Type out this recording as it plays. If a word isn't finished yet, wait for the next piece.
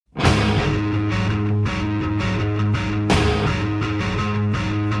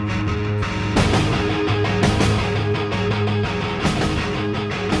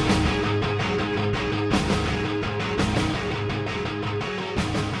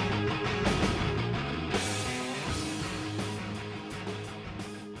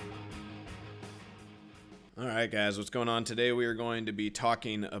All right, guys, what's going on? Today we are going to be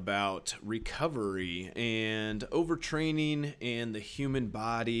talking about recovery and overtraining and the human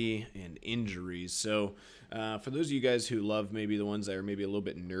body and injuries. So, for those of you guys who love maybe the ones that are maybe a little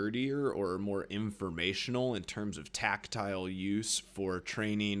bit nerdier or more informational in terms of tactile use for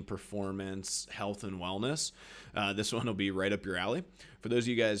training, performance, health, and wellness, this one will be right up your alley. For those of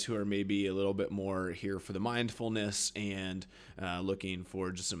you guys who are maybe a little bit more here for the mindfulness and looking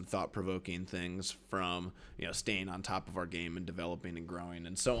for just some thought-provoking things from staying on top of our game and developing and growing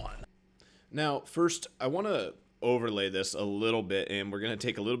and so on. Now, first, I want to overlay this a little bit, and we're going to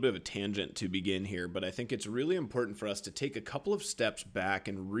take a little bit of a tangent to begin here, but I think it's really important for us to take a couple of steps back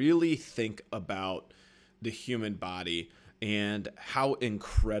and really think about the human body and how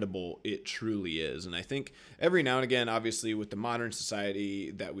incredible it truly is. And I think every now and again, obviously with the modern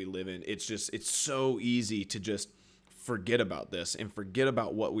society that we live in, it's so easy to just forget about this and forget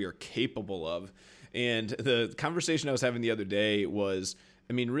about what we are capable of. And the conversation I was having the other day was,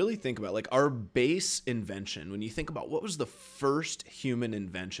 really think about like our base invention. When you think about what was the first human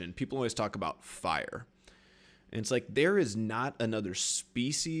invention, people always talk about fire. And it's like there is not another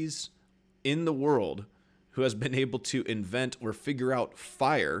species in the world who has been able to invent or figure out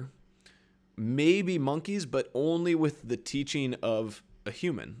fire. Maybe monkeys, but only with the teaching of a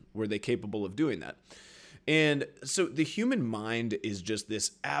human were they capable of doing that. And so the human mind is just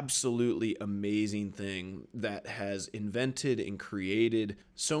this absolutely amazing thing that has invented and created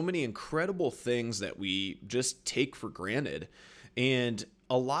so many incredible things that we just take for granted. And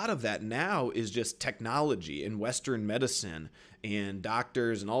a lot of that now is just technology and Western medicine and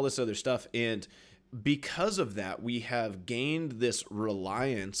doctors and all this other stuff. And because of that, we have gained this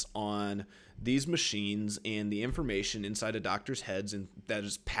reliance on these machines and the information inside of doctors' heads, and that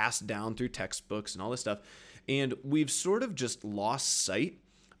is passed down through textbooks and all this stuff. And we've sort of just lost sight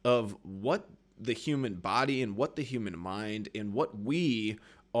of what the human body and what the human mind and what we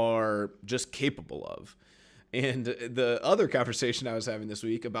are just capable of. And the other conversation I was having this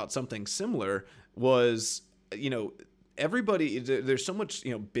week about something similar was, everybody, there's so much,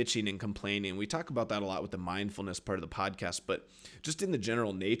 bitching and complaining. We talk about that a lot with the mindfulness part of the podcast, but just in the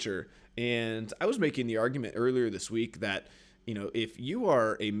general nature. And I was making the argument earlier this week that, if you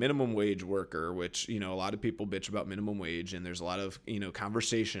are a minimum wage worker, which, a lot of people bitch about minimum wage, and there's a lot of,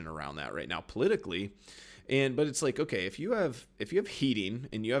 conversation around that right now politically. But it's like, okay, if you have heating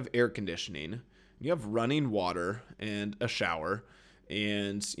and you have air conditioning, you have running water and a shower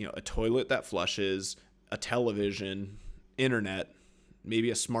and, a toilet that flushes, a television, internet, maybe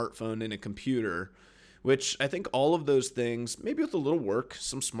a smartphone and a computer, which I think all of those things, maybe with a little work,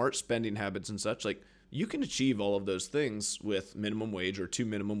 some smart spending habits and such, like you can achieve all of those things with minimum wage or 2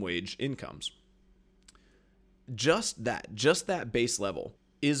 minimum wage incomes. Just that base level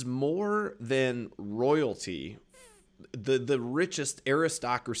is more than royalty, the richest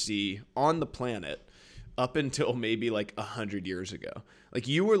aristocracy on the planet up until maybe like 100 years ago. Like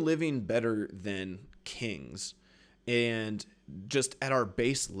you were living better than kings and just at our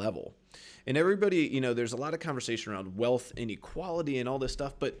base level. And everybody, there's a lot of conversation around wealth inequality and all this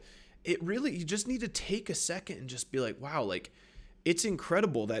stuff, but it really, you just need to take a second and just be like, wow, like it's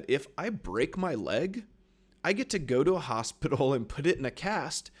incredible that if I break my leg, I get to go to a hospital and put it in a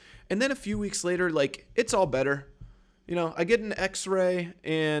cast. And then a few weeks later, like it's all better. I get an x-ray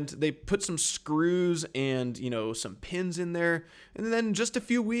and they put some screws and, some pins in there. And then in just a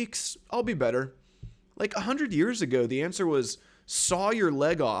few weeks, I'll be better. Like 100 years ago, the answer was saw your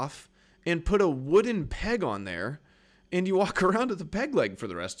leg off and put a wooden peg on there and you walk around with a peg leg for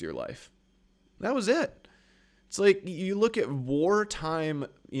the rest of your life. That was it. It's like you look at wartime,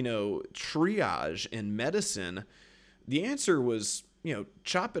 triage in medicine. The answer was,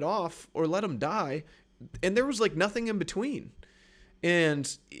 chop it off or let them die. And there was like nothing in between. And,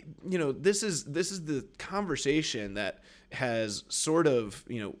 this is the conversation that has sort of,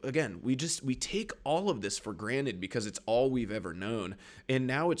 again, we take all of this for granted because it's all we've ever known. And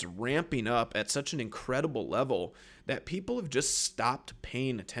now it's ramping up at such an incredible level that people have just stopped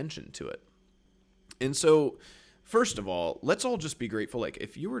paying attention to it. And so, first of all, let's all just be grateful. Like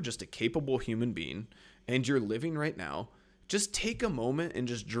if you were just a capable human being and you're living right now, just take a moment and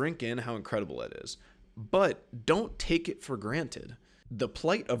just drink in how incredible it is. But don't take it for granted. The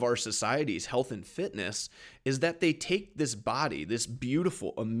plight of our society's health and fitness is that they take this body, this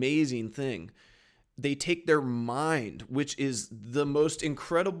beautiful, amazing thing. They take their mind, which is the most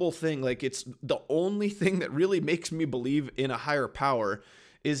incredible thing. Like it's the only thing that really makes me believe in a higher power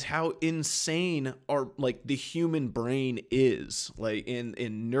is how insane the human brain is, like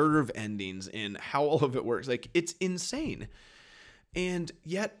in nerve endings and how all of it works. Like it's insane. And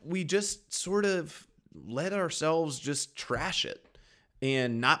yet we just sort of let ourselves just trash it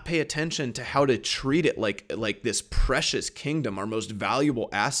and not pay attention to how to treat it like this precious kingdom, our most valuable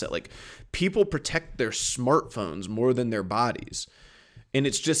asset. Like, people protect their smartphones more than their bodies. And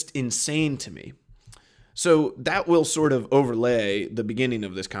it's just insane to me. So that will sort of overlay the beginning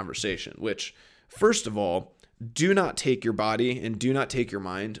of this conversation, which, first of all, do not take your body and do not take your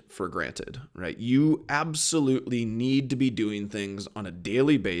mind for granted, right? You absolutely need to be doing things on a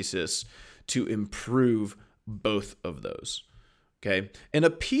daily basis to improve both of those. Okay. And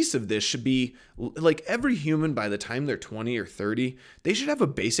a piece of this should be like, every human, by the time they're 20 or 30, they should have a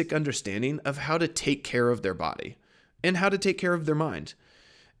basic understanding of how to take care of their body and how to take care of their mind.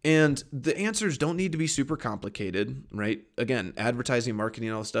 And the answers don't need to be super complicated, right? Again, advertising,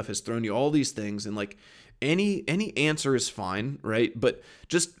 marketing, all this stuff has thrown you all these things, and like any answer is fine, right? But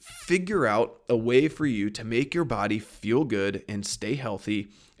just figure out a way for you to make your body feel good and stay healthy,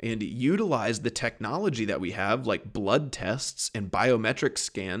 and utilize the technology that we have, like blood tests and biometric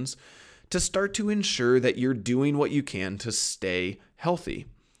scans, to start to ensure that you're doing what you can to stay healthy.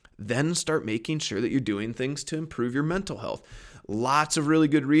 Then start making sure that you're doing things to improve your mental health. Lots of really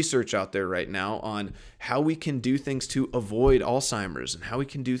good research out there right now on how we can do things to avoid Alzheimer's, and how we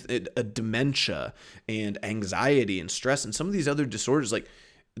can do dementia and anxiety and stress and some of these other disorders. Like,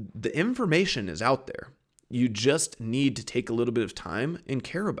 the information is out there. You just need to take a little bit of time and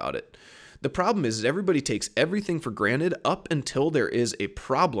care about it. The problem is everybody takes everything for granted up until there is a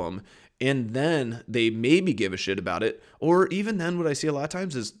problem, and then they maybe give a shit about it. Or even then, what I see a lot of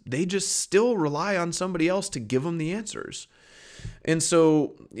times is they just still rely on somebody else to give them the answers. And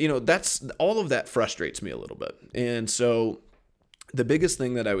so, that's all of that frustrates me a little bit. And so the biggest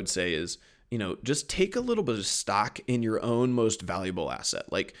thing that I would say is, just take a little bit of stock in your own most valuable asset.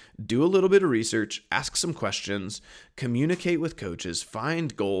 Like, do a little bit of research, ask some questions, communicate with coaches,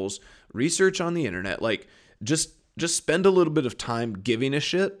 find goals, research on the internet. Like, just spend a little bit of time giving a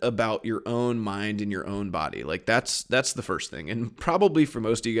shit about your own mind and your own body. Like, that's the first thing. And probably for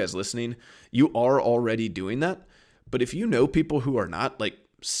most of you guys listening, you are already doing that. But if you know people who are not, like,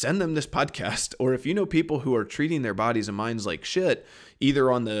 send them this podcast. Or if you know people who are treating their bodies and minds like shit,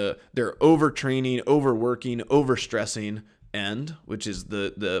 either on their overtraining, overworking, overstressing end, which is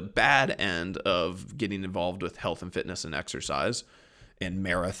the bad end of getting involved with health and fitness and exercise and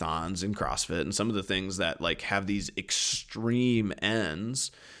marathons and CrossFit and some of the things that like have these extreme ends.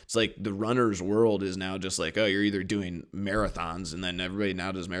 It's like the runner's world is now just like, oh, you're either doing marathons, and then everybody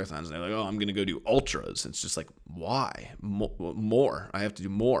now does marathons, and they're like, oh, I'm going to go do ultras. It's just like, why? More. I have to do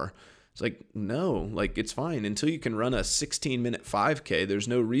more. It's like, no, like, it's fine. Until you can run a 16-minute 5K, there's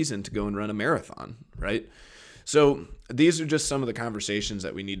no reason to go and run a marathon, right? So these are just some of the conversations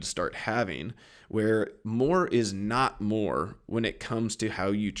that we need to start having, where more is not more when it comes to how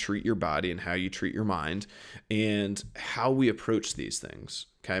you treat your body and how you treat your mind and how we approach these things.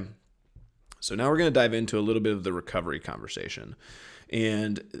 Okay. So now we're going to dive into a little bit of the recovery conversation.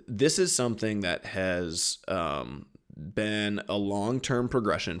 And this is something that has been a long-term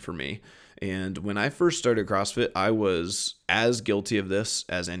progression for me. And when I first started CrossFit, I was as guilty of this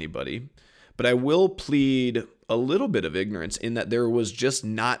as anybody. But I will plead a little bit of ignorance in that there was just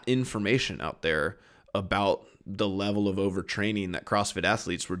not information out there about the level of overtraining that CrossFit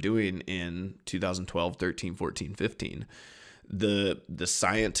athletes were doing in 2012, 13, 14, 15. The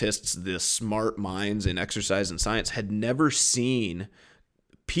scientists, the smart minds in exercise and science had never seen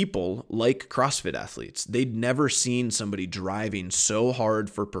people like CrossFit athletes. They'd never seen somebody driving so hard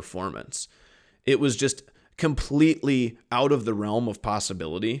for performance. It was just completely out of the realm of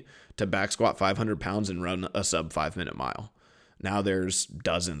possibility to back squat 500 pounds and run a sub 5-minute mile. Now there's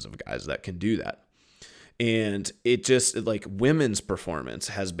dozens of guys that can do that. And it just, like, women's performance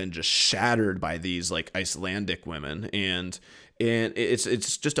has been just shattered by these like Icelandic women. And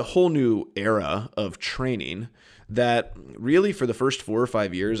it's just a whole new era of training that really for the first 4 or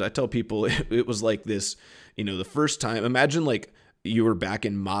 5 years, I tell people it was like this, the first time, imagine like you were back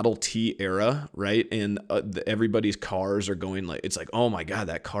in Model T era, right? And everybody's cars are going like, it's like, oh my God,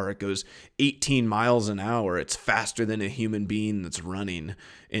 that car, it goes 18 miles an hour. It's faster than a human being that's running.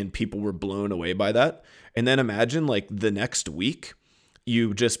 And people were blown away by that. And then imagine like the next week,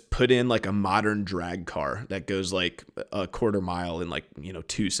 you just put in like a modern drag car that goes like a quarter mile in like,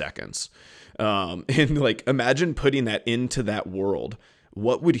 2 seconds. And like, imagine putting that into that world.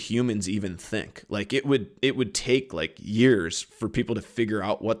 What would humans even think? Like, it would take like years for people to figure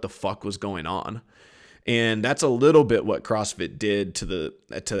out what the fuck was going on. And that's a little bit what CrossFit did to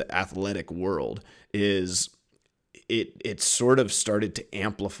the athletic world. Is it sort of started to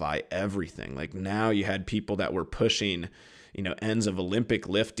amplify everything. Like, now you had people that were pushing, ends of Olympic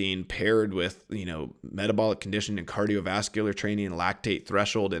lifting paired with, metabolic conditioning and cardiovascular training and lactate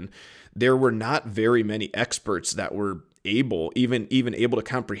threshold. And there were not very many experts that were even able to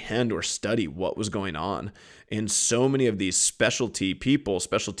comprehend or study what was going on. And so many of these specialty people,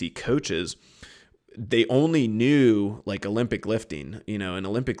 specialty coaches, they only knew like Olympic lifting, and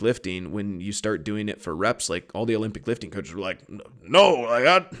Olympic lifting, when you start doing it for reps, like all the Olympic lifting coaches were like, no, like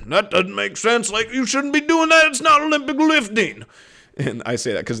that doesn't make sense. Like you shouldn't be doing that. It's not Olympic lifting. And I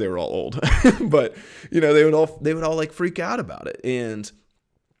say that because they were all old, but they would all like freak out about it.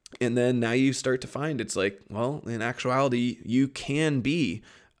 And then now you start to find it's like, well, in actuality, you can be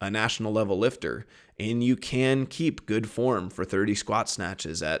a national level lifter and you can keep good form for 30 squat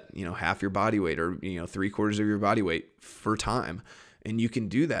snatches at, half your body weight or, 3/4 of your body weight for time. And you can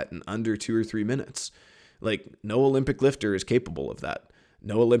do that in under 2 or 3 minutes. Like no Olympic lifter is capable of that.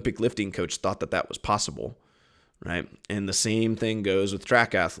 No Olympic lifting coach thought that was possible. Right. And the same thing goes with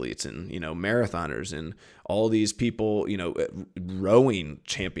track athletes and, marathoners and all these people, rowing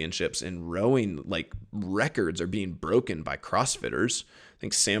championships and rowing like records are being broken by CrossFitters. I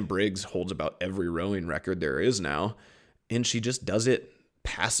think Sam Briggs holds about every rowing record there is now, and she just does it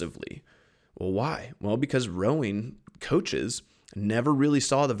passively. Well, why? Well, because rowing coaches never really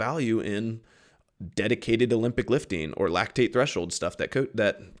saw the value in dedicated Olympic lifting or lactate threshold stuff that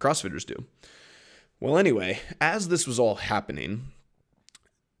CrossFitters do. Well, anyway, as this was all happening,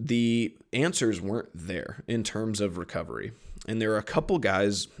 the answers weren't there in terms of recovery. And there are a couple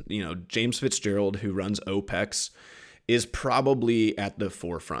guys, James Fitzgerald, who runs OPEX, is probably at the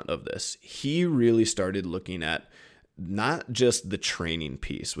forefront of this. He really started looking at not just the training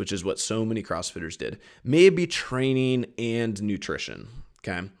piece, which is what so many CrossFitters did, maybe training and nutrition.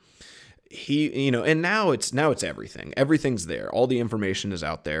 Okay. He, and now it's everything. Everything's there. All the information is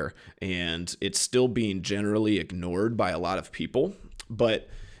out there, and it's still being generally ignored by a lot of people. But,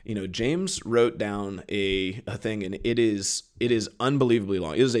 James wrote down a thing, and it is unbelievably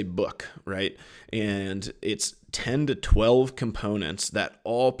long. It is a book, right? And it's 10 to 12 components that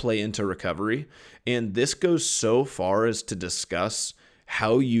all play into recovery. And this goes so far as to discuss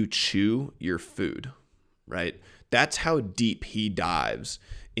how you chew your food, right? That's how deep he dives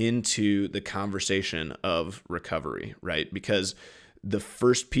into the conversation of recovery, right? Because the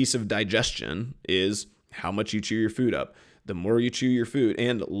first piece of digestion is how much you chew your food up. The more you chew your food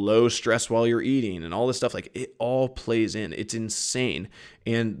and low stress while you're eating and all this stuff, like it all plays in. It's insane.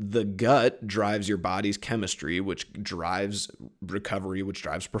 And the gut drives your body's chemistry, which drives recovery, which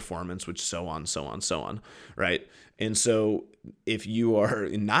drives performance, which so on, right? And so if you are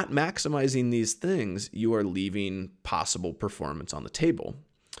not maximizing these things, you are leaving possible performance on the table.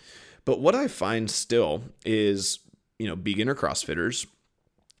 But what I find still is, beginner CrossFitters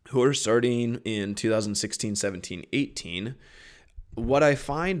who are starting in 2016, 17, 18, what I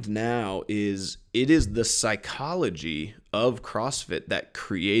find now is it is the psychology of CrossFit that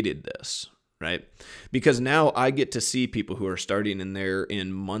created this, right? Because now I get to see people who are starting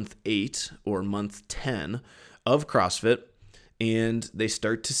in month 8 or month 10 of CrossFit, and they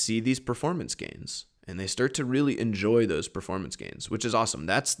start to see these performance gains. And they start to really enjoy those performance gains, which is awesome.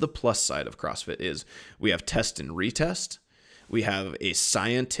 That's the plus side of CrossFit is we have test and retest. We have a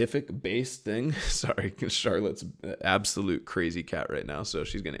scientific-based thing. Sorry, Charlotte's an absolute crazy cat right now, so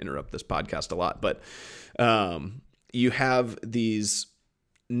she's going to interrupt this podcast a lot. But you have these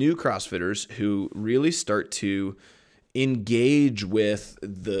new CrossFitters who really start to engage with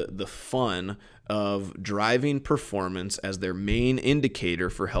the fun of driving performance as their main indicator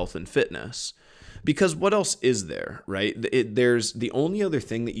for health and fitness. Because what else is there, right? There's the only other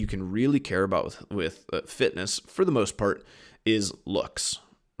thing that you can really care about with fitness, for the most part, is looks,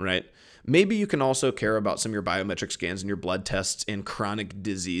 right? Maybe you can also care about some of your biometric scans and your blood tests and chronic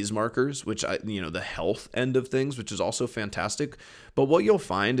disease markers, which, the health end of things, which is also fantastic. But what you'll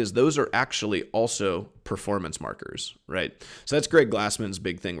find is those are actually also performance markers, right? So that's Greg Glassman's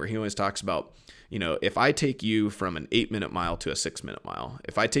big thing where he always talks about, if I take you from an 8-minute mile to a 6-minute mile,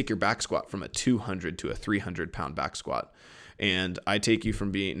 if I take your back squat from a 200 to a 300 pound back squat, and I take you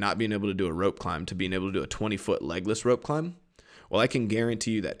from not being able to do a rope climb to being able to do a 20-foot legless rope climb, well, I can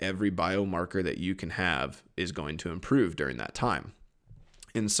guarantee you that every biomarker that you can have is going to improve during that time.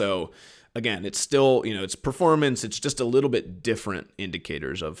 And so, again, it's still, it's performance. It's just a little bit different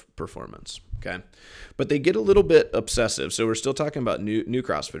indicators of performance, okay? But they get a little bit obsessive. So we're still talking about new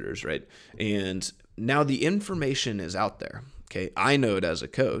CrossFitters, right? And now the information is out there, okay? I know it as a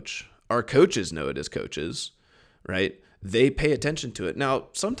coach. Our coaches know it as coaches, right? They pay attention to it. Now,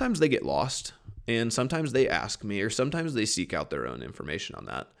 sometimes they get lost. And sometimes they ask me, or sometimes they seek out their own information on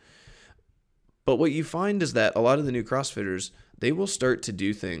that. But what you find is that a lot of the new CrossFitters, they will start to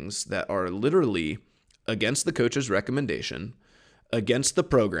do things that are literally against the coach's recommendation, against the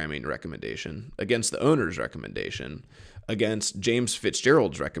programming recommendation, against the owner's recommendation, against James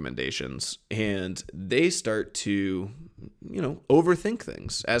Fitzgerald's recommendations, and they start to, overthink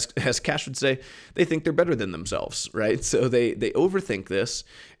things. As Cash would say, they think they're better than themselves, right? So they overthink this,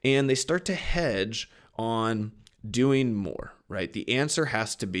 and they start to hedge on doing more, right? The answer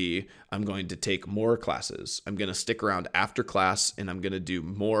has to be, I'm going to take more classes. I'm going to stick around after class and I'm going to do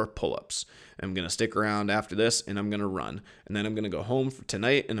more pull-ups. I'm going to stick around after this and I'm going to run. And then I'm going to go home for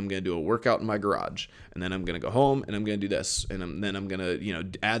tonight and I'm going to do a workout in my garage. And then I'm going to go home and I'm going to do this. And then I'm going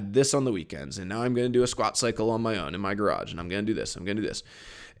to, add this on the weekends. And now I'm going to do a squat cycle on my own in my garage. And I'm going to do this. I'm going to do this.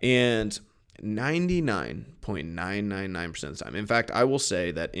 And 99.999% of the time. In fact, I will say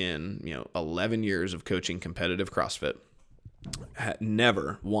that in 11 years of coaching competitive CrossFit,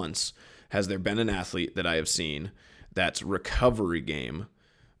 never once has there been an athlete that I have seen that's recovery game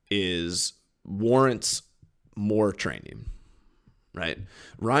warrants more training. Right?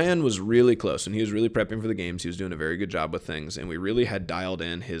 Ryan was really close and he was really prepping for the games. He was doing a very good job with things. And we really had dialed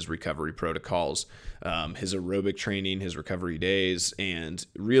in his recovery protocols, his aerobic training, his recovery days, and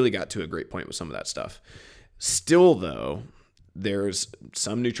really got to a great point with some of that stuff. Still though, there's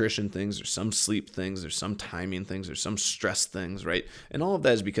some nutrition things, there's some sleep things, there's some timing things, there's some stress things, right? And all of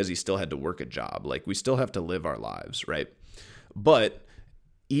that is because he still had to work a job. Like we still have to live our lives, right? But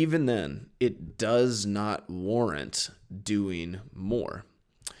even then, it does not warrant doing more.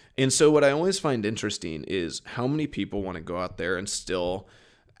 And so what I always find interesting is how many people want to go out there and still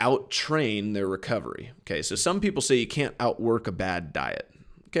out-train their recovery. Okay, so some people say you can't outwork a bad diet.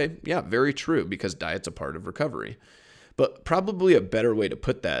 Okay, yeah, very true, because diet's a part of recovery. But probably a better way to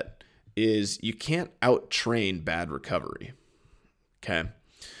put that is you can't out-train bad recovery. Okay.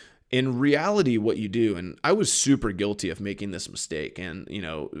 In reality, what you do, and I was super guilty of making this mistake, and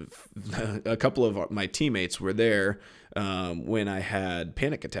a couple of my teammates were there when I had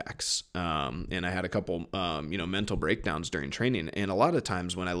panic attacks, and I had a couple mental breakdowns during training. And a lot of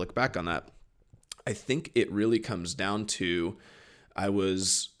times when I look back on that, I think it really comes down to I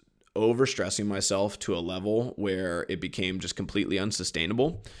was overstressing myself to a level where it became just completely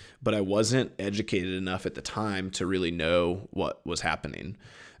unsustainable, but I wasn't educated enough at the time to really know what was happening.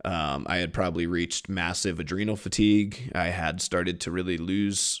 I had probably reached massive adrenal fatigue. I had started to really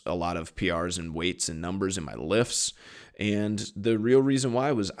lose a lot of PRs and weights and numbers in my lifts. And the real reason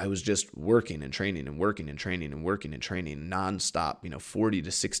why was I was just working and training and working and training and working and training nonstop, 40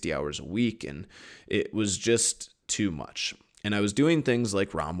 to 60 hours a week. And it was just too much. And I was doing things like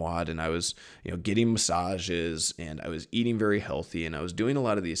ROMWOD, and I was, getting massages, and I was eating very healthy, and I was doing a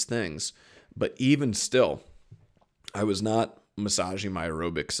lot of these things. But even still, I was not massaging my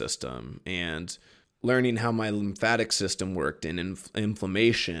aerobic system and learning how my lymphatic system worked and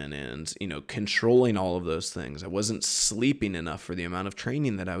inflammation and, controlling all of those things. I wasn't sleeping enough for the amount of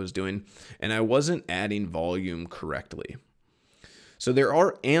training that I was doing, and I wasn't adding volume correctly. So there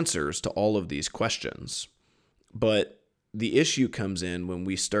are answers to all of these questions, but the issue comes in when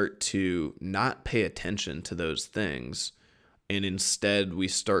we start to not pay attention to those things, and instead we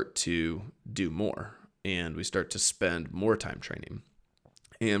start to do more, and we start to spend more time training.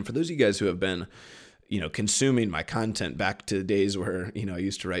 And for those of you guys who have been, consuming my content back to the days where, I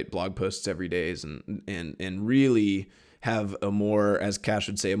used to write blog posts every day and really have a more, as Cash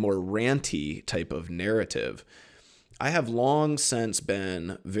would say, a more ranty type of narrative, I have long since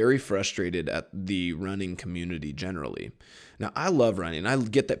been very frustrated at the running community generally. Now, I love running. I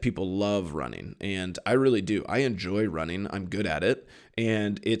get that people love running, and I really do. I enjoy running. I'm good at it,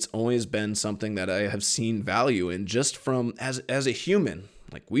 and it's always been something that I have seen value in just from as a human.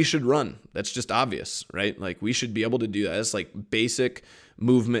 Like, we should run. That's just obvious, right? Like, we should be able to do that. It's like basic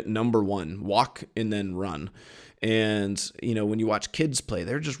movement number one, walk and then run. And, when you watch kids play,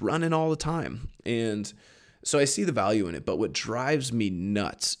 they're just running all the time. And so I see the value in it, but what drives me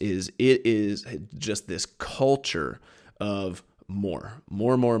nuts is it is just this culture of more.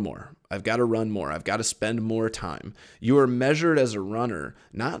 I've got to run more. I've got to spend more time. You are measured as a runner,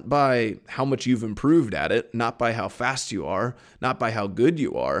 not by how much you've improved at it, not by how fast you are, not by how good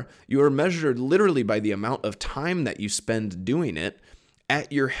you are. You are measured literally by the amount of time that you spend doing it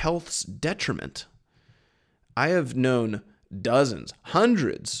at your health's detriment. I have known dozens,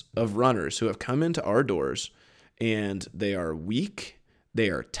 hundreds of runners who have come into our doors and they are weak, they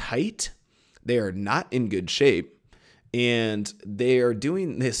are tight, they are not in good shape, and they are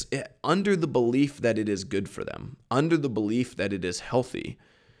doing this under the belief that it is good for them, under the belief that it is healthy,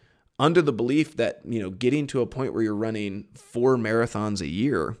 under the belief that, getting to a point where you're running 4 marathons a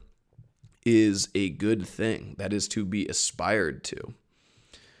year is a good thing. That is to be aspired to.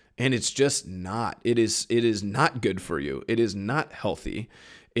 And it's just not. It is not good for you. It is not healthy.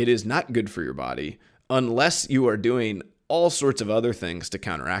 It is not good for your body unless you are doing all sorts of other things to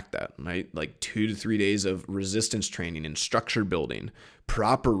counteract that, right? Like 2 to 3 days of resistance training and structure building,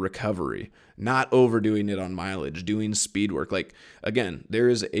 proper recovery, not overdoing it on mileage, doing speed work. Like, again, there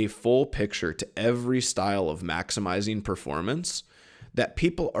is a full picture to every style of maximizing performance that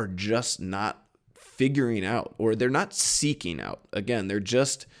people are just not figuring out, or they're not seeking out. Again, they're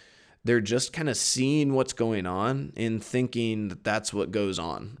just kind of seeing what's going on and thinking that that's what goes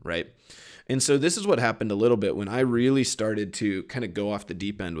on, right? And so this is what happened a little bit when I really started to kind of go off the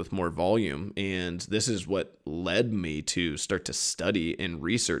deep end with more volume. And this is what led me to start to study and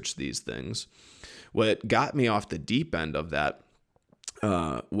research these things. What got me off the deep end of that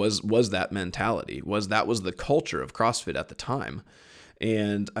was that mentality, was the culture of CrossFit at the time.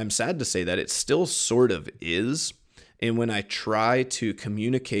 And I'm sad to say that it still sort of is. And when I try to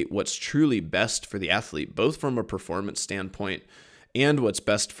communicate what's truly best for the athlete, both from a performance standpoint and what's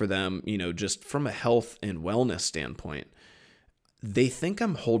best for them, just from a health and wellness standpoint, they think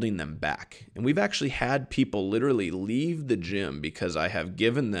I'm holding them back. And we've actually had people literally leave the gym because I have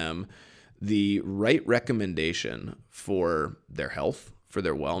given them the right recommendation for their health, for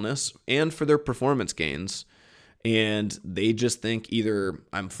their wellness, and for their performance gains. And they just think either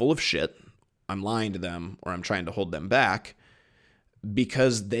I'm full of shit, I'm lying to them, or I'm trying to hold them back,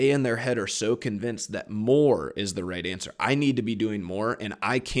 because they in their head are so convinced that more is the right answer. I need to be doing more, and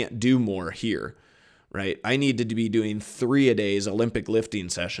I can't do more here, right? I need to be doing 3-a-days Olympic lifting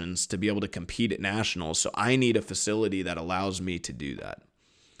sessions to be able to compete at nationals. So I need a facility that allows me to do that.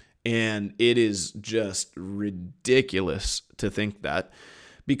 And it is just ridiculous to think that,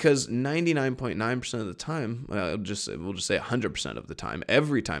 because 99.9% of the time, we'll just say 100% of the time,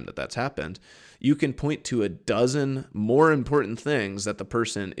 every time that's happened, you can point to a dozen more important things that the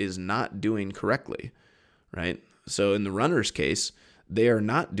person is not doing correctly, right? So in the runner's case, they are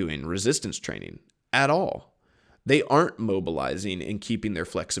not doing resistance training at all. They aren't mobilizing and keeping their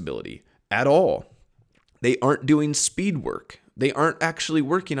flexibility at all. They aren't doing speed work. They aren't actually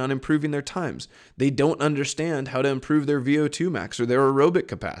working on improving their times. They don't understand how to improve their VO2 max or their aerobic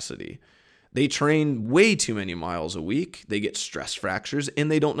capacity. They train way too many miles a week. They get stress fractures, and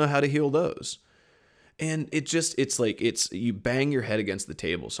they don't know how to heal those. And it's like you bang your head against the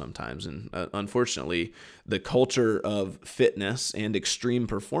table sometimes. And unfortunately, the culture of fitness and extreme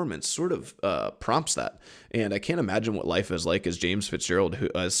performance sort of prompts that. And I can't imagine what life is like as James Fitzgerald, who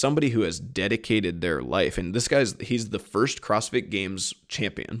as somebody who has dedicated their life. And this he's the first CrossFit Games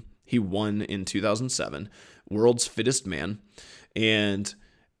champion. He won in 2007, world's fittest man. And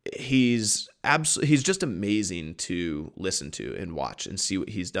he's just amazing to listen to and watch and see what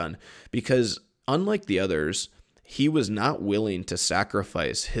he's done, because unlike the others, he was not willing to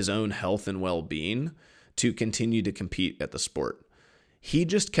sacrifice his own health and well-being to continue to compete at the sport. He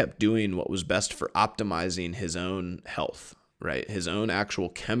just kept doing what was best for optimizing his own health, right? His own actual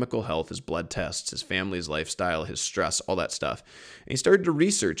chemical health, his blood tests, his family's lifestyle, his stress, all that stuff. And he started to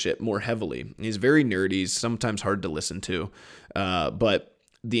research it more heavily. He's very nerdy, he's sometimes hard to listen to, but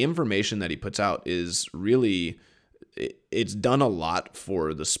the information that he puts out is really, it's done a lot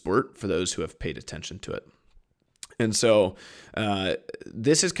for the sport for those who have paid attention to it. And so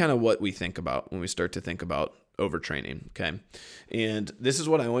this is kind of what we think about when we start to think about overtraining, okay? And this is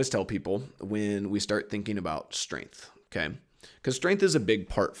what I always tell people when we start thinking about strength, okay? Because strength is a big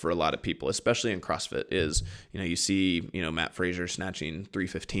part for a lot of people, especially in CrossFit. Is, you see, Matt Fraser snatching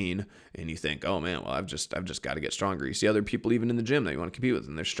 315, and you think, oh man, well I've just got to get stronger. You see other people even in the gym that you want to compete with,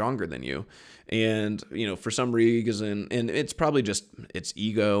 and they're stronger than you. And for some reason, and it's probably just it's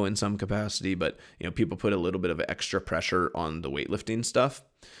ego in some capacity, but people put a little bit of extra pressure on the weightlifting stuff.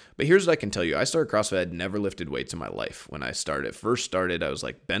 But here's what I can tell you. I started CrossFit. I'd never lifted weights in my life. When I first started, I was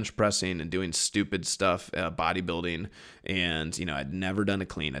like bench pressing and doing stupid stuff, bodybuilding. And, I'd never done a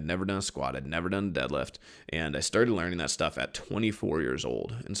clean. I'd never done a squat. I'd never done a deadlift. And I started learning that stuff at 24 years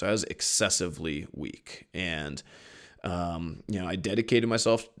old. And so I was excessively weak. And I dedicated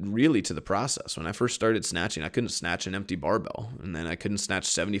myself really to the process. When I first started snatching, I couldn't snatch an empty barbell, and then I couldn't snatch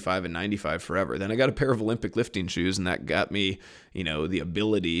 75 and 95 forever. Then I got a pair of Olympic lifting shoes, and that got me, the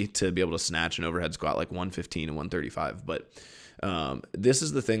ability to be able to snatch an overhead squat like 115 and 135. But this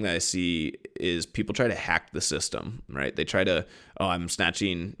is the thing that I see is people try to hack the system, right? They try to, I'm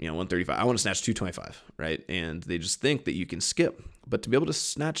snatching, 135. I want to snatch 225, right? And they just think that you can skip. But to be able to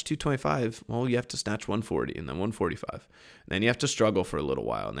snatch 225, well, you have to snatch 140 and then 145. And then you have to struggle for a little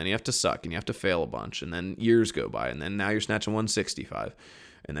while, and then you have to suck, and you have to fail a bunch, and then years go by, and then now you're snatching 165.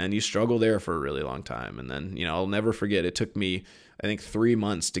 And then you struggle there for a really long time. And then, I'll never forget, it took me, I think 3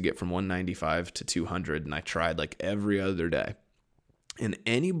 months to get from 195 to 200. And I tried like every other day. And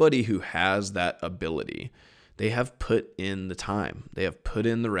anybody who has that ability, they have put in the time, they have put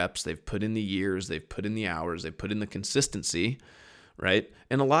in the reps, they've put in the years, they've put in the hours, they've put in the consistency, right?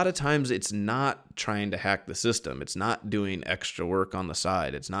 And a lot of times it's not trying to hack the system. It's not doing extra work on the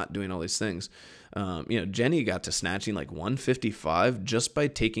side. It's not doing all these things. Jenny got to snatching like 155 just by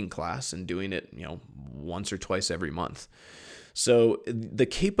taking class and doing it, once or twice every month. So the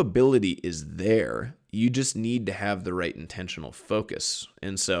capability is there. You just need to have the right intentional focus.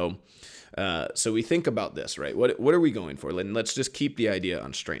 And so we think about this, right? What are we going for? And let's just keep the idea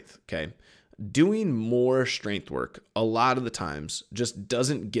on strength, okay? Doing more strength work a lot of the times just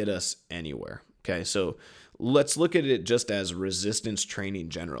doesn't get us anywhere, okay? So let's look at it just as resistance training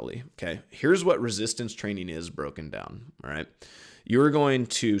generally, okay? Here's what resistance training is broken down, all right? You're going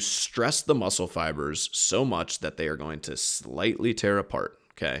to stress the muscle fibers so much that they are going to slightly tear apart,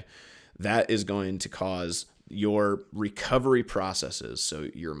 okay? That is going to cause your recovery processes, so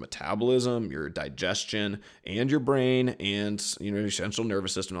your metabolism, your digestion, and your brain, and your central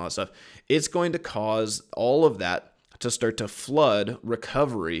nervous system, all that stuff, it's going to cause all of that to start to flood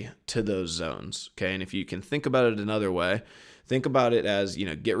recovery to those zones, okay? And if you can think about it another way, think about it as,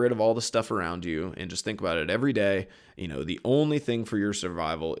 get rid of all the stuff around you and just think about it every day. The only thing for your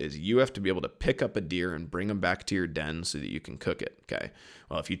survival is you have to be able to pick up a deer and bring them back to your den so that you can cook it, okay?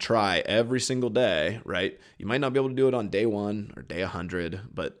 Well, if you try every single day, right, you might not be able to do it on day 1 or day 100,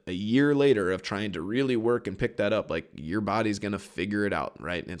 but a year later of trying to really work and pick that up, like your body's going to figure it out,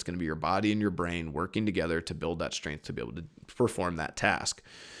 right? And it's going to be your body and your brain working together to build that strength to be able to perform that task.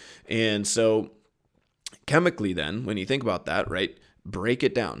 And so chemically then, when you think about that, right, break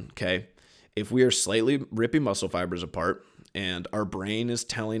it down, okay? If we are slightly ripping muscle fibers apart and our brain is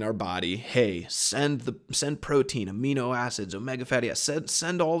telling our body, hey, send protein, amino acids, omega fatty acids,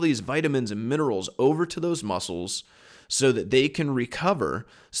 send all these vitamins and minerals over to those muscles so that they can recover,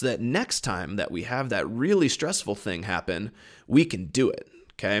 so that next time that we have that really stressful thing happen, we can do it,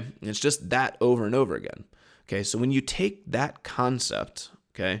 okay? And it's just that over and over again, okay? So when you take that concept,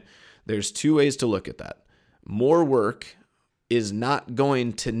 okay, there's 2 ways to look at that. More work is not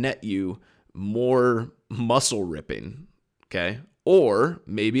going to net you more muscle ripping, okay? Or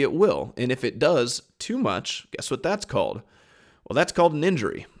maybe it will. And if it does too much, guess what that's called? Well, that's called an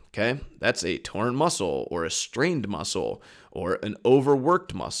injury, okay? That's a torn muscle or a strained muscle or an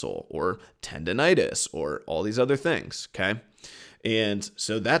overworked muscle or tendonitis or all these other things, okay? And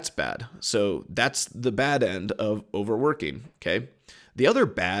so that's bad. So that's the bad end of overworking, okay? The other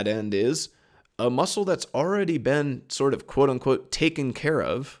bad end is a muscle that's already been sort of quote unquote taken care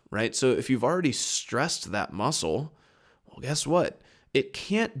of, right? So if you've already stressed that muscle, well, guess what? It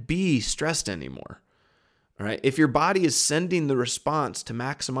can't be stressed anymore, all right? If your body is sending the response to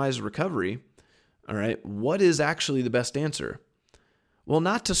maximize recovery, all right, what is actually the best answer? Well,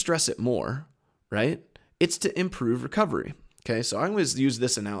 not to stress it more, right? It's to improve recovery, okay? So I always use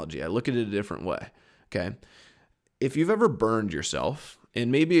this analogy. I look at it a different way, okay? If you've ever burned yourself, and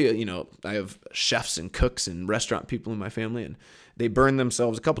maybe, I have chefs and cooks and restaurant people in my family, and they burn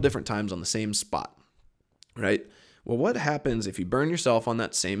themselves a couple different times on the same spot, right? Well, what happens if you burn yourself on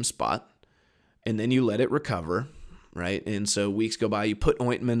that same spot and then you let it recover, right? And so weeks go by, you put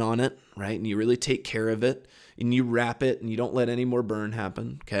ointment on it, right? And you really take care of it and you wrap it and you don't let any more burn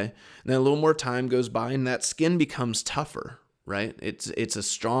happen, okay? And then a little more time goes by and that skin becomes tougher, right? It's a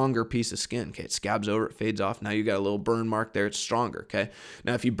stronger piece of skin, okay? It scabs over, it fades off. Now you got a little burn mark there. It's stronger, okay?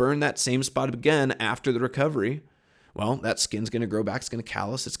 Now, if you burn that same spot again after the recovery, well, that skin's going to grow back. It's going to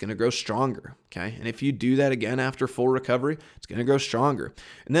callus. It's going to grow stronger, okay? And if you do that again after full recovery, it's going to grow stronger.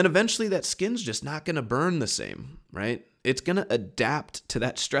 And then eventually that skin's just not going to burn the same, right? It's going to adapt to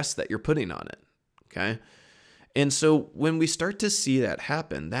that stress that you're putting on it, okay? And so when we start to see that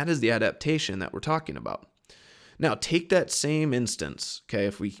happen, that is the adaptation that we're talking about. Now, take that same instance, okay,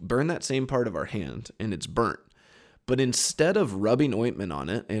 if we burn that same part of our hand and it's burnt, but instead of rubbing ointment on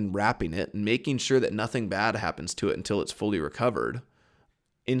it and wrapping it and making sure that nothing bad happens to it until it's fully recovered,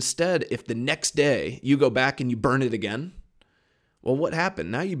 instead, if the next day you go back and you burn it again, well, what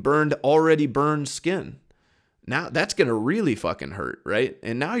happened? Now you burned already burned skin. Now that's going to really fucking hurt, right?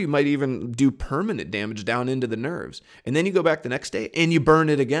 And now you might even do permanent damage down into the nerves. And then you go back the next day and you burn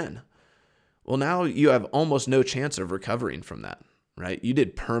it again. Well, now you have almost no chance of recovering from that, right? You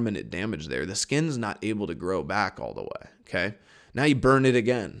did permanent damage there. The skin's not able to grow back all the way, okay? Now you burn it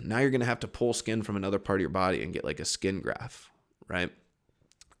again. Now you're going to have to pull skin from another part of your body and get like a skin graft, right?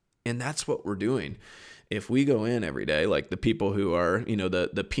 And that's what we're doing. if we go in every day, like the people who are,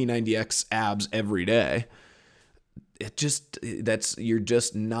 the P90X abs every day, you're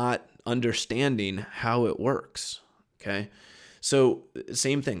just not understanding how it works. Okay. So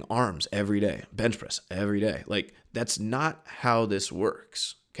same thing, arms every day, bench press every day. Like that's not how this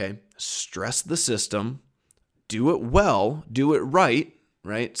works. Okay. Stress the system, do it well, do it right.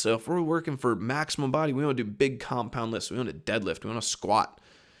 Right. So if we're working for maximum body, we want to do big compound lifts. We want to deadlift. We want to squat,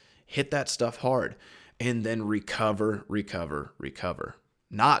 hit that stuff hard, and then recover.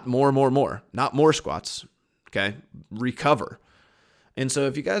 Not more, not more squats. Okay. Recover. And so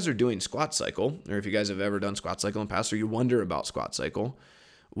if you guys are doing squat cycle, or if you guys have ever done squat cycle in the past, or you wonder about squat cycle,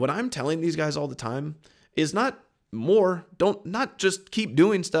 what I'm telling these guys all the time is not just keep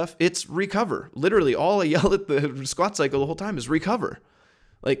doing stuff. It's recover. Literally all I yell at the squat cycle the whole time is recover.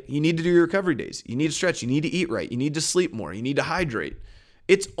 Like you need to do your recovery days. You need to stretch. You need to eat right. You need to sleep more. You need to hydrate.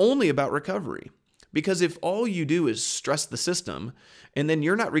 It's only about recovery. Because if all you do is stress the system and then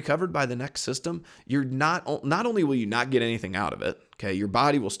you're not recovered by the next system, you're not only will you not get anything out of it, okay, your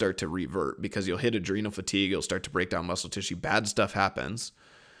body will start to revert because you'll hit adrenal fatigue, you'll start to break down muscle tissue, bad stuff happens,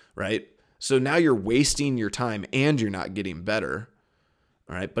 right? So now you're wasting your time and you're not getting better,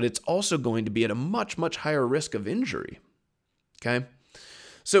 all right? But it's also going to be at a much, much higher risk of injury, okay?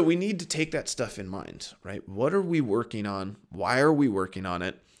 So we need to take that stuff in mind, right? What are we working on? Why are we working on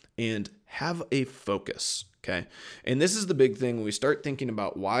it? And have a focus, okay? And this is the big thing when we start thinking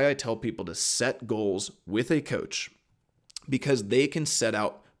about why I tell people to set goals with a coach, because they can set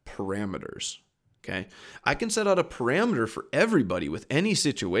out parameters, okay? I can set out a parameter for everybody with any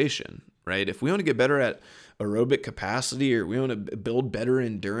situation, right? If we want to get better at aerobic capacity or we want to build better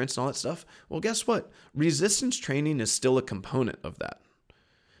endurance and all that stuff, well, guess what? Resistance training is still a component of that.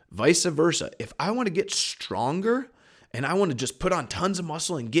 Vice versa. If I want to get stronger and I want to just put on tons of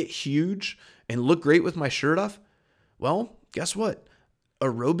muscle and get huge and look great with my shirt off, well, guess what?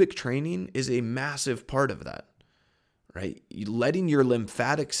 Aerobic training is a massive part of that, right? Letting your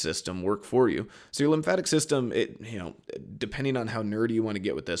lymphatic system work for you. So your lymphatic system, depending on how nerdy you want to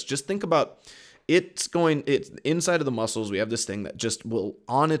get with this, just think about it's inside of the muscles. We have this thing that just will,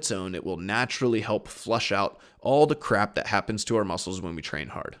 on its own, it will naturally help flush out all the crap that happens to our muscles when we train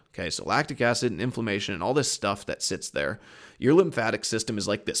hard. Okay, so lactic acid and inflammation and all this stuff that sits there. Your lymphatic system is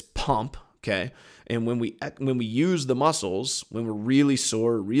like this pump, okay? And when we use the muscles, when we're really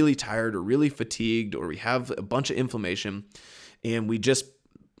sore, really tired, or really fatigued, or we have a bunch of inflammation, and we just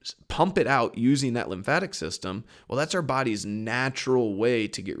pump it out using that lymphatic system, well, that's our body's natural way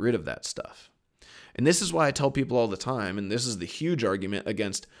to get rid of that stuff. And this is why I tell people all the time, and this is the huge argument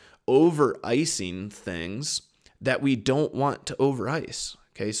against over-icing things that we don't want to over-ice.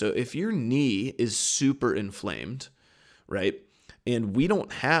 Okay, so if your knee is super inflamed, right, and we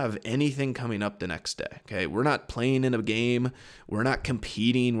don't have anything coming up the next day, okay, we're not playing in a game, we're not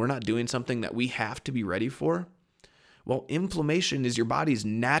competing, we're not doing something that we have to be ready for, well, inflammation is your body's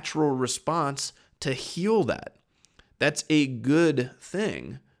natural response to heal that. That's a good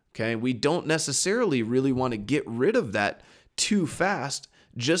thing. Okay, we don't necessarily really want to get rid of that too fast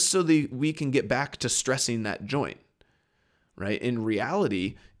just so that we can get back to stressing that joint, right? In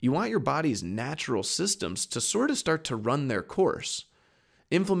reality, you want your body's natural systems to sort of start to run their course.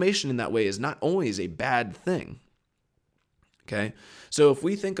 Inflammation in that way is not always a bad thing, okay? So if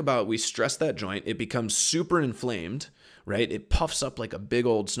we think about we stress that joint, it becomes super inflamed, right? It puffs up like a big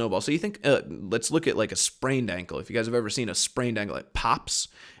old snowball. So you think, let's look at like a sprained ankle. If you guys have ever seen a sprained ankle, it pops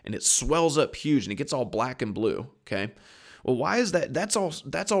and it swells up huge and it gets all black and blue, okay? Well, why is that? That's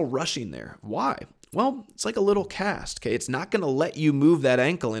all rushing there. Why? Well, it's like a little cast, okay? It's not going to let you move that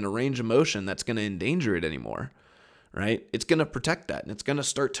ankle in a range of motion that's going to endanger it anymore, right? It's going to protect that, and it's going to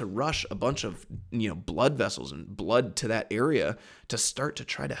start to rush a bunch of, blood vessels and blood to that area to start to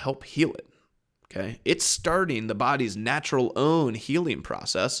try to help heal it. Okay, it's starting the body's natural own healing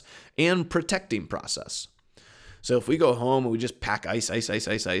process and protecting process. So if we go home and we just pack ice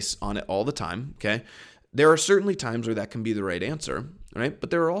on it all the time, okay, there are certainly times where that can be the right answer, right?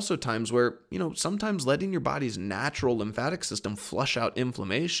 But there are also times where, sometimes letting your body's natural lymphatic system flush out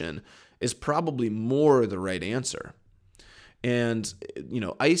inflammation is probably more the right answer. And,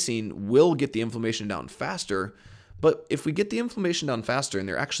 icing will get the inflammation down faster. But if we get the inflammation down faster and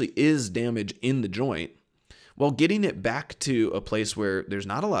there actually is damage in the joint, well, getting it back to a place where there's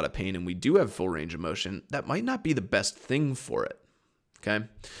not a lot of pain and we do have full range of motion, that might not be the best thing for it. Okay.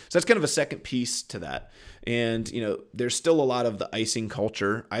 So that's kind of a second piece to that. And, there's still a lot of the icing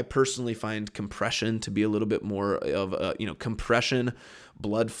culture. I personally find compression to be a little bit more of a, compression,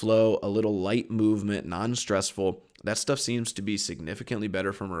 blood flow, a little light movement, non-stressful. that stuff seems to be significantly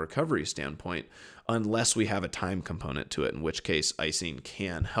better from a recovery standpoint, unless we have a time component to it, in which case icing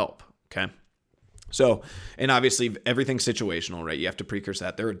can help. Okay. So, and obviously everything's situational, right? You have to precurse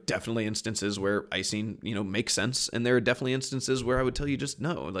that. There are definitely instances where icing, makes sense. And there are definitely instances where I would tell you just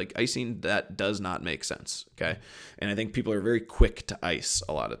no, like icing, that does not make sense. Okay. And I think people are very quick to ice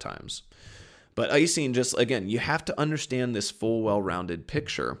a lot of times. But icing, just again, you have to understand this full, well-rounded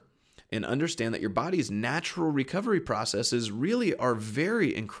picture and understand that your body's natural recovery processes really are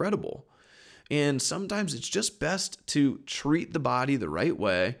very incredible. And sometimes it's just best to treat the body the right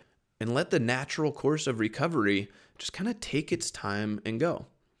way and let the natural course of recovery just kind of take its time and go.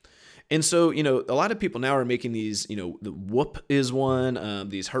 And so, a lot of people now are making these, the Whoop is one,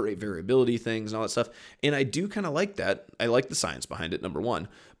 these heart rate variability things and all that stuff. And I do kind of like that. I like the science behind it, number one.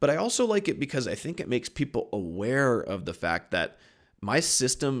 But I also like it because I think it makes people aware of the fact that my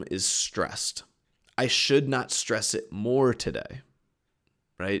system is stressed. I should not stress it more today,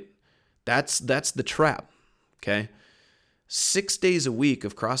 right? That's the trap, okay? 6 days a week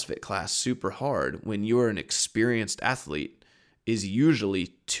of CrossFit class super hard when you're an experienced athlete is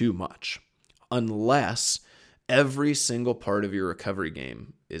usually too much, unless every single part of your recovery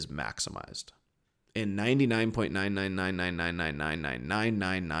game is maximized. And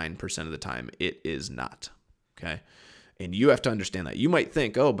 99.999999999% of the time, it is not, okay? And you have to understand that. You might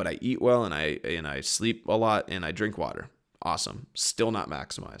think, oh, but I eat well and I sleep a lot and I drink water. Awesome. Still not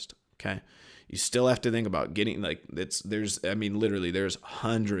maximized, okay? You still have to think about getting there's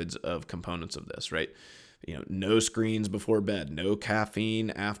hundreds of components of this, right? No screens before bed, no caffeine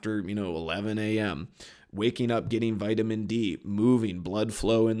after, 11 a.m., waking up, getting vitamin D, moving, blood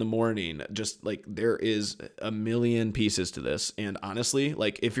flow in the morning. Just there is a million pieces to this. And honestly,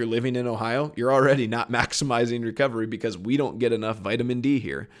 if you're living in Ohio, you're already not maximizing recovery because we don't get enough vitamin D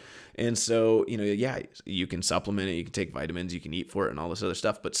here. And so, you can supplement it, you can take vitamins, you can eat for it and all this other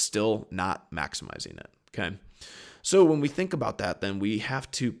stuff, but still not maximizing it. Okay. So when we think about that, then we have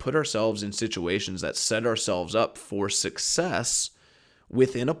to put ourselves in situations that set ourselves up for success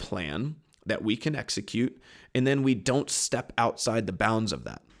within a plan that we can execute, and then we don't step outside the bounds of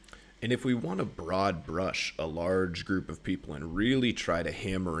that. And if we want to broad brush a large group of people and really try to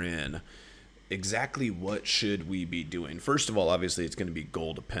hammer in exactly what should we be doing? First of all, obviously, it's going to be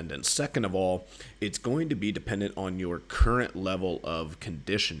goal dependent. Second of all, it's going to be dependent on your current level of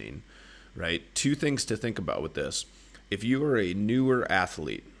conditioning, right? Two things to think about with this. If you are a newer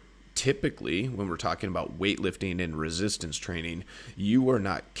athlete, typically when we're talking about weightlifting and resistance training, you are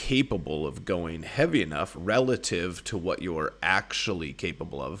not capable of going heavy enough relative to what you're actually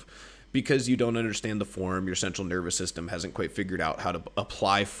capable of, because you don't understand the form. Your central nervous system hasn't quite figured out how to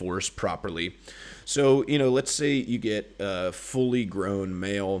apply force properly. So, let's say you get a fully grown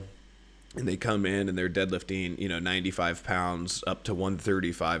male and they come in and they're deadlifting, 95 pounds up to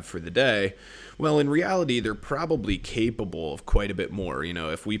 135 for the day. Well, in reality, they're probably capable of quite a bit more.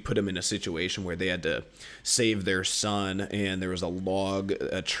 If we put them in a situation where they had to save their son and there was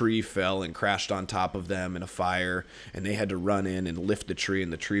a tree fell and crashed on top of them in a fire, and they had to run in and lift the tree,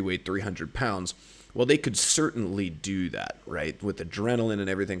 and the tree weighed 300 pounds. Well, they could certainly do that, right? With adrenaline and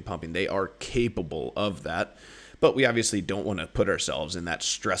everything pumping, they are capable of that. But we obviously don't want to put ourselves in that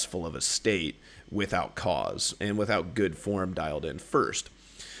stressful of a state without cause and without good form dialed in first.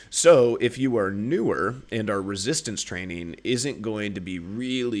 So if you are newer and our resistance training isn't going to be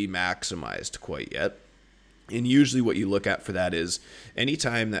really maximized quite yet, and usually what you look at for that is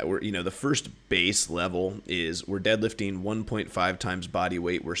anytime that we're, the first base level is we're deadlifting 1.5 times body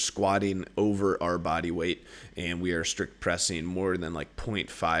weight, we're squatting over our body weight, and we are strict pressing more than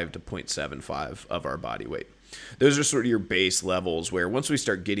 0.5 to 0.75 of our body weight. Those are sort of your base levels where once we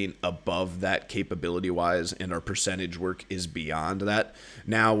start getting above that capability-wise and our percentage work is beyond that,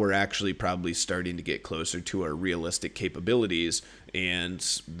 now we're actually probably starting to get closer to our realistic capabilities, and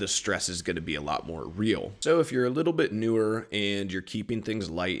the stress is going to be a lot more real. So if you're a little bit newer and you're keeping things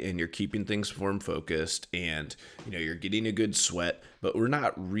light and you're keeping things form-focused and you're getting a good sweat, but we're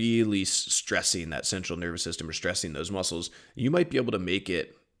not really stressing that central nervous system or stressing those muscles, you might be able to make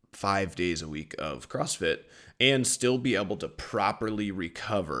it 5 days a week of CrossFit and still be able to properly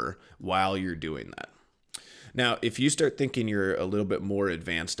recover while you're doing that. Now, if you start thinking you're a little bit more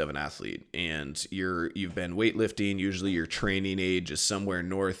advanced of an athlete and you've been weightlifting, usually your training age is somewhere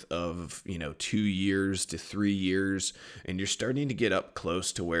north of, 2 years to 3 years, and you're starting to get up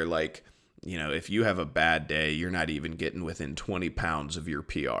close to where if you have a bad day, you're not even getting within 20 pounds of your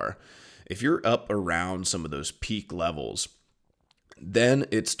PR. If you're up around some of those peak levels, then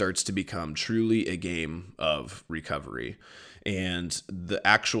it starts to become truly a game of recovery. And the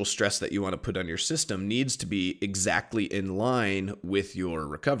actual stress that you want to put on your system needs to be exactly in line with your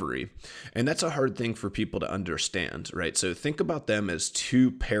recovery. And that's a hard thing for people to understand, right? So think about them as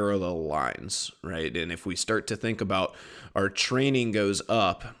two parallel lines, right? And if we start to think about our training goes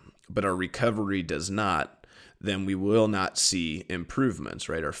up, but our recovery does not, then we will not see improvements,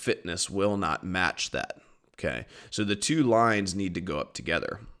 right? Our fitness will not match that. Okay. So the two lines need to go up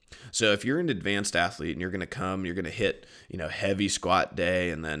together. So if you're an advanced athlete and you're going to come, you're going to hit, heavy squat day.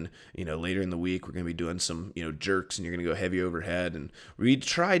 And then, later in the week, we're going to be doing some, jerks, and you're going to go heavy overhead. And we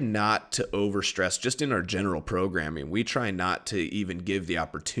try not to overstress just in our general programming. We try not to even give the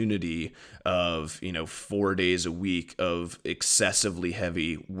opportunity of, 4 days a week of excessively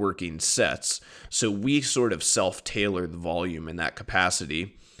heavy working sets. So we sort of self-tailor the volume in that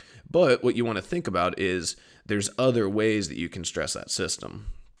capacity. But what you want to think about is there's other ways that you can stress that system.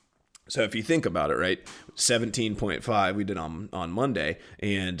 So if you think about it, right, 17.5 we did on Monday,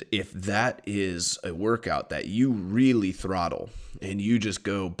 and if that is a workout that you really throttle and you just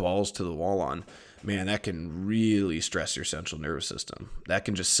go balls to the wall on, man, that can really stress your central nervous system. That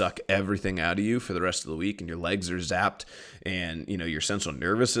can just suck everything out of you for the rest of the week, and your legs are zapped, and your central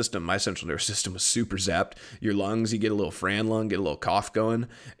nervous system, my central nervous system was super zapped. Your lungs, you get a little Fran lung, get a little cough going,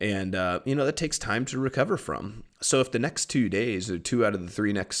 and that takes time to recover from. So if the next 2 days, or 2 out of the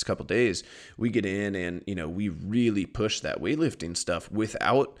 3 next couple days, we get in and, we really push that weightlifting stuff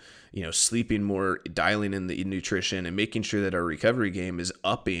without, sleeping more, dialing in the nutrition and making sure that our recovery game is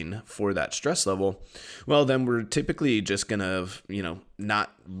upping for that stress level, well, then we're typically just going to,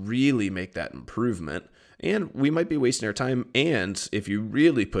 not really make that improvement. And we might be wasting our time. And if you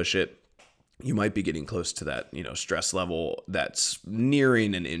really push it, you might be getting close to that, stress level that's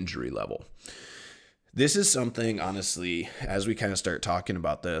nearing an injury level. This is something, honestly, as we kind of start talking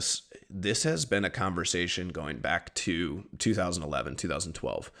about this has been a conversation going back to 2011,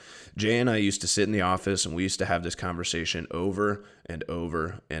 2012. Jay and I used to sit in the office and we used to have this conversation over and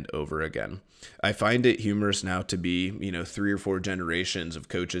over and over again. I find it humorous now to be, 3 or 4 generations of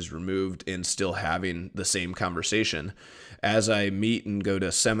coaches removed and still having the same conversation. As I meet and go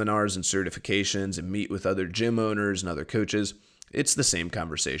to seminars and certifications and meet with other gym owners and other coaches, it's the same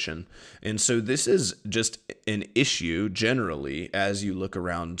conversation. And so this is just an issue generally as you look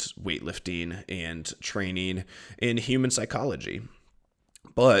around weightlifting and training and human psychology.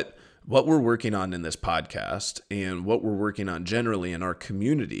 But what we're working on in this podcast and what we're working on generally in our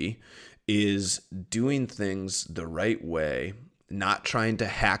community is doing things the right way, not trying to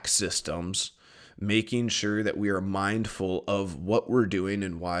hack systems, making sure that we are mindful of what we're doing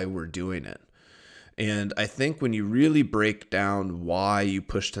and why we're doing it. And I think when you really break down why you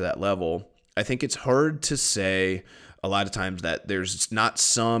push to that level, I think it's hard to say a lot of times that there's not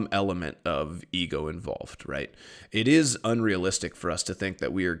some element of ego involved, right? It is unrealistic for us to think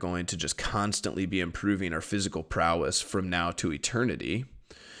that we are going to just constantly be improving our physical prowess from now to eternity.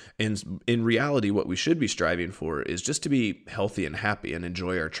 And in reality, what we should be striving for is just to be healthy and happy and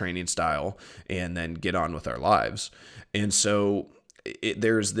enjoy our training style and then get on with our lives. And so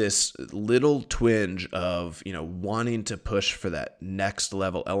there's this little twinge of, wanting to push for that next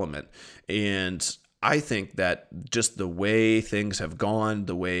level element. And I think that just the way things have gone,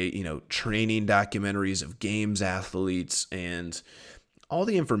 the way, training documentaries of games athletes and all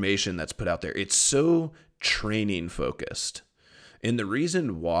the information that's put out there, it's so training focused. And the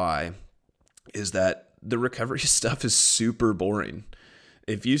reason why is that the recovery stuff is super boring.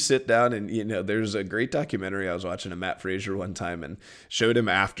 If you sit down and, there's a great documentary I was watching of Matt Frazier one time and showed him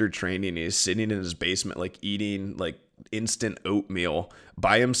after training. He's sitting in his basement, eating instant oatmeal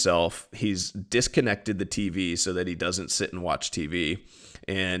by himself. He's disconnected the TV so that he doesn't sit and watch TV.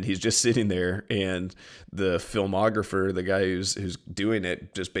 And he's just sitting there. And the filmographer, the guy who's doing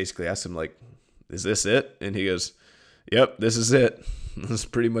it, just basically asks him, is this it? And he goes, yep, this is it. This is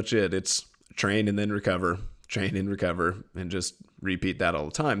pretty much it. It's train and then recover. Train and recover, and just repeat that all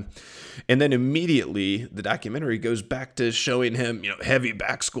the time. And then immediately the documentary goes back to showing him, heavy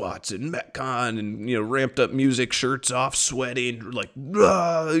back squats and Metcon and, ramped up music, shirts off, sweating,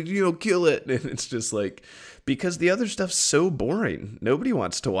 kill it. And it's just because the other stuff's so boring. Nobody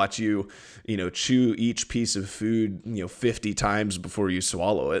wants to watch you, chew each piece of food, 50 times before you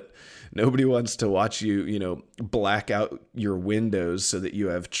swallow it. Nobody wants to watch you, black out your windows so that you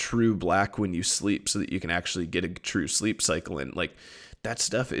have true black when you sleep so that you can actually get a true sleep cycle in. That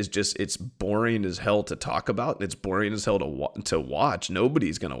stuff is just, it's boring as hell to talk about. And it's boring as hell to watch.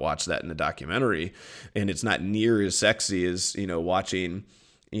 Nobody's going to watch that in a documentary. And it's not near as sexy as, watching,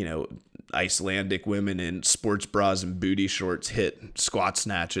 Icelandic women in sports bras and booty shorts hit squat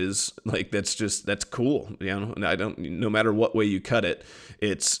snatches. Like that's cool. No matter what way you cut it,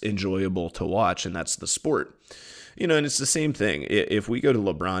 it's enjoyable to watch, and that's the sport. And it's the same thing. If we go to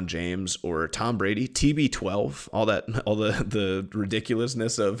LeBron James or Tom Brady, TB12, all the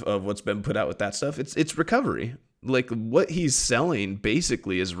ridiculousness of what's been put out with that stuff, it's recovery. Like what he's selling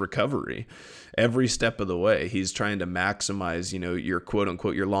basically is recovery. Every step of the way, he's trying to maximize, your quote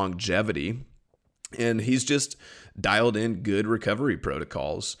unquote, your longevity. And he's just dialed in good recovery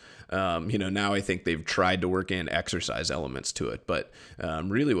protocols. Now I think they've tried to work in exercise elements to it. But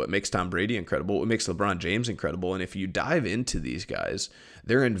really what makes Tom Brady incredible, what makes LeBron James incredible, and if you dive into these guys,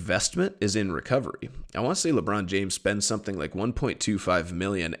 their investment is in recovery. I want to say LeBron James spends something like $1.25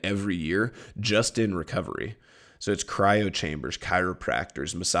 million every year just in recovery. So it's cryo chambers,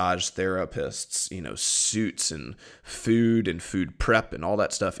 chiropractors, massage therapists, suits and food prep and all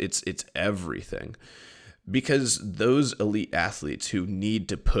that stuff. It's everything. Because those elite athletes who need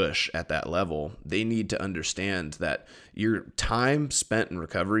to push at that level, they need to understand that your time spent in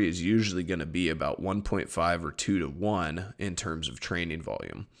recovery is usually going to be about 1.5 or 2 to 1 in terms of training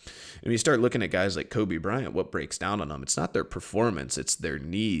volume. And when you start looking at guys like Kobe Bryant, what breaks down on them? It's not their performance, it's their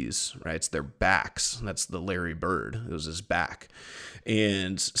knees, right? It's their backs. That's the Larry Bird. It was his back.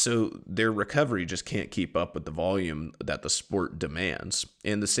 And so their recovery just can't keep up with the volume that the sport demands.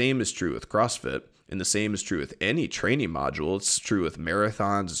 And the same is true with CrossFit. And the same is true with any training module. It's true with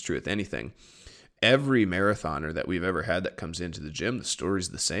marathons. It's true with anything. Every marathoner that we've ever had that comes into the gym, the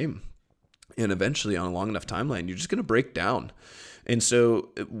story's the same. And eventually on a long enough timeline, you're just going to break down. And so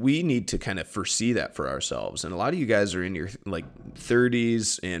we need to kind of foresee that for ourselves. And a lot of you guys are in your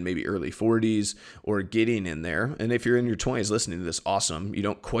 30s and maybe early 40s or getting in there. And if you're in your 20s listening to this, awesome. You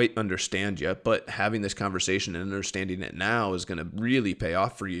don't quite understand yet, but having this conversation and understanding it now is going to really pay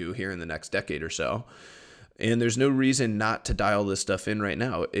off for you here in the next decade or so. And there's no reason not to dial this stuff in right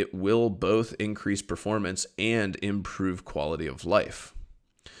now. It will both increase performance and improve quality of life.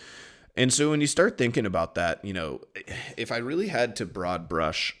 And so when you start thinking about that, if I really had to broad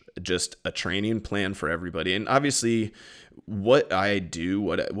brush just a training plan for everybody, and obviously what I do,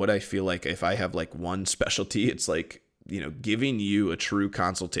 what I feel like if I have one specialty, it's giving you a true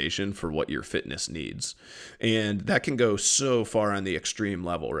consultation for what your fitness needs. And that can go so far on the extreme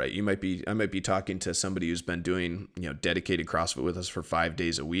level, right? I might be talking to somebody who's been doing, dedicated CrossFit with us for 5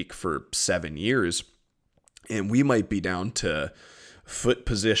 days a week for 7 years. And we might be down to foot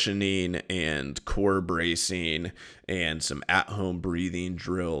positioning and core bracing and some at-home breathing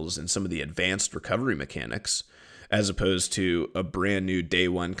drills and some of the advanced recovery mechanics, as opposed to a brand new day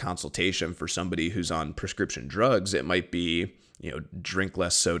one consultation for somebody who's on prescription drugs. It might be, drink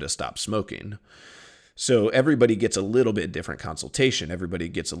less soda, stop smoking. So everybody gets a little bit different consultation. Everybody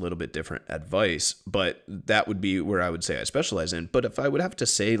gets a little bit different advice, but that would be where I would say I specialize in. But if I would have to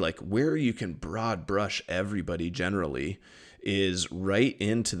say where you can broad brush everybody generally is right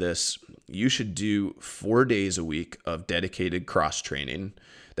into this. You should do 4 days a week of dedicated cross training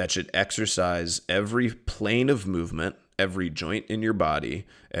that should exercise every plane of movement, every joint in your body,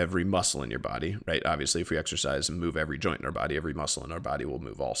 every muscle in your body, right? Obviously, if we exercise and move every joint in our body, every muscle in our body will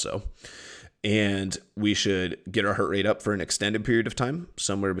move also. And we should get our heart rate up for an extended period of time,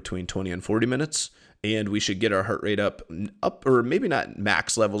 somewhere between 20 and 40 minutes. And we should get our heart rate up, or maybe not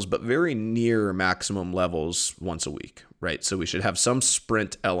max levels, but very near maximum levels once a week, right? So we should have some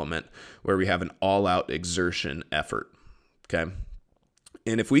sprint element where we have an all-out exertion effort, okay?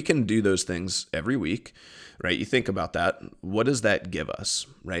 And if we can do those things every week, right, you think about that, what does that give us,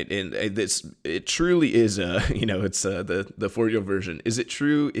 right? And it truly is it's the 4-year version. Is it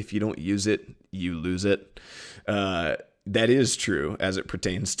true if you don't use it, you lose it? That is true as it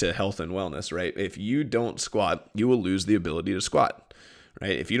pertains to health and wellness, right? If you don't squat, you will lose the ability to squat,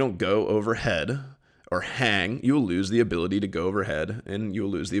 right? If you don't go overhead or hang, you will lose the ability to go overhead, and you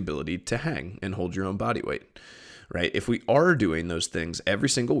will lose the ability to hang and hold your own body weight, right? If we are doing those things every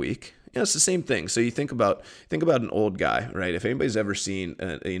single week, it's the same thing. So you think about an old guy, right? If anybody's ever seen,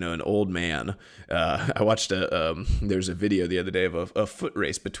 an old man, I watched there's a video the other day of a foot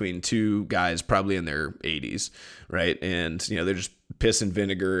race between two guys probably in their 80s, right? And, they're just pissing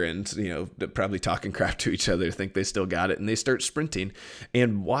vinegar and, they're probably talking crap to each other, think they still got it. And they start sprinting,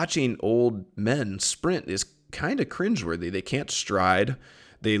 and watching old men sprint is kind of cringeworthy. They can't stride.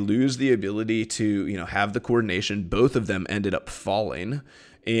 They lose the ability to, have the coordination. Both of them ended up falling.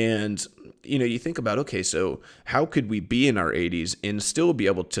 And, you think about, okay, so how could we be in our 80s and still be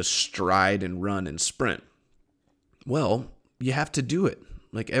able to stride and run and sprint? Well, you have to do it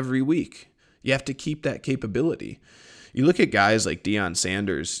every week. You have to keep that capability. You look at guys like Deion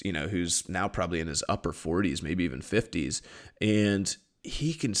Sanders, who's now probably in his upper 40s, maybe even 50s, and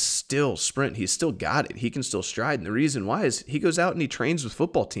he can still sprint. He's still got it. He can still stride. And the reason why is he goes out and he trains with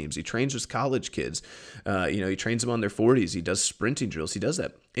football teams. He trains with college kids. He trains them on their 40s. He does sprinting drills. He does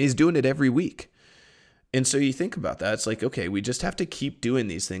that. And he's doing it every week. And so you think about that. It's like, okay, we just have to keep doing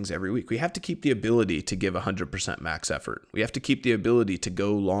these things every week. We have to keep the ability to give 100% max effort. We have to keep the ability to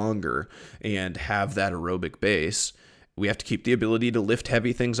go longer and have that aerobic base. We have to keep the ability to lift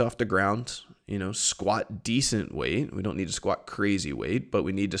heavy things off the ground. Squat decent weight. We don't need to squat crazy weight, but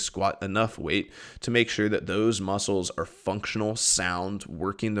we need to squat enough weight to make sure that those muscles are functional, sound,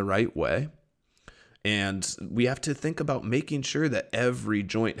 working the right way. And we have to think about making sure that every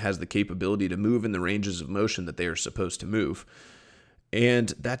joint has the capability to move in the ranges of motion that they are supposed to move.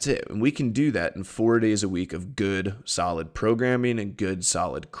 And that's it. And we can do that in 4 days a week of good, solid programming and good,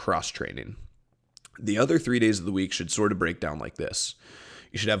 solid cross training. The other 3 days of the week should sort of break down like this.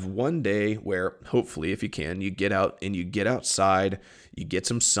 You should have one day where, hopefully, if you can, you get out and you get outside, you get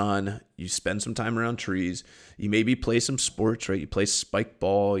some sun, you spend some time around trees, you maybe play some sports, right? You play spike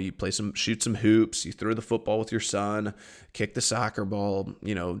ball, shoot some hoops, you throw the football with your son, kick the soccer ball,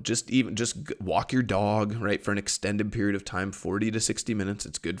 just walk your dog, right? For an extended period of time, 40 to 60 minutes.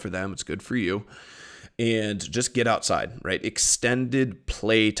 It's good for them. It's good for you. And just get outside, right? Extended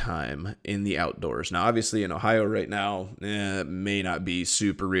play time in the outdoors. Now, obviously in Ohio right now, may not be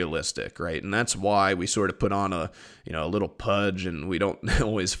super realistic, right? And that's why we sort of put on a little pudge, and we don't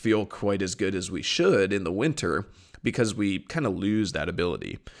always feel quite as good as we should in the winter because we kind of lose that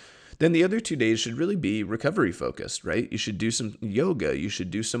ability. Then the other 2 days should really be recovery focused, right? You should do some yoga. You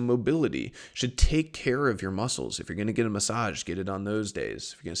should do some mobility. You should take care of your muscles. If you're going to get a massage, get it on those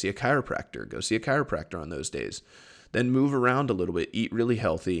days. If you're going to see a chiropractor, go see a chiropractor on those days. Then move around a little bit, eat really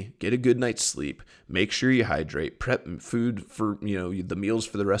healthy, get a good night's sleep, make sure you hydrate, prep food for, the meals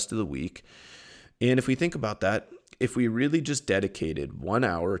for the rest of the week. And if we think about that, if we really just dedicated 1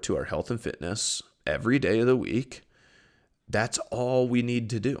 hour to our health and fitness every day of the week, that's all we need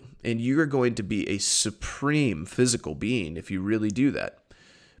to do. And you're going to be a supreme physical being if you really do that.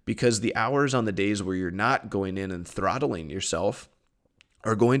 Because the hours on the days where you're not going in and throttling yourself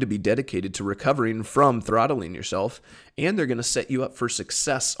are going to be dedicated to recovering from throttling yourself, and they're going to set you up for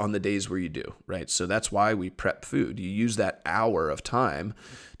success on the days where you do, right? So that's why we prep food. You use that hour of time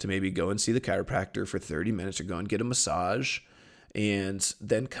to maybe go and see the chiropractor for 30 minutes or go and get a massage, and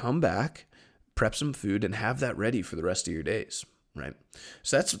then come back, prep some food, and have that ready for the rest of your days, right?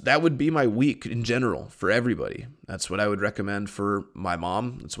 So that would be my week in general for everybody. That's what I would recommend for my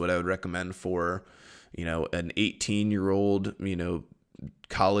mom. That's what I would recommend for, an 18-year-old,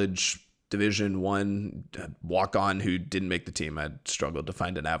 college Division I walk-on who didn't make the team. I struggled to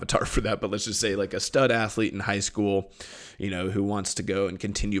find an avatar for that, but let's just say like a stud athlete in high school, who wants to go and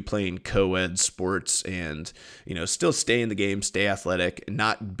continue playing co-ed sports and, still stay in the game, stay athletic, and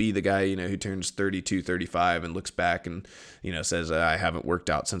not be the guy, who turns 32, 35 and looks back and, says, I haven't worked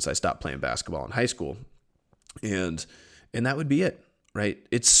out since I stopped playing basketball in high school. And that would be it. Right.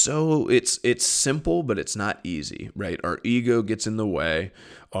 It's simple, but it's not easy, right? Our ego gets in the way,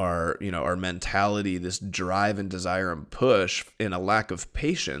 our mentality, this drive and desire and push, and a lack of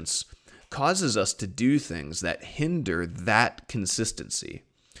patience causes us to do things that hinder that consistency.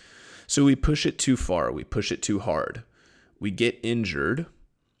 So we push it too far. We push it too hard. We get injured,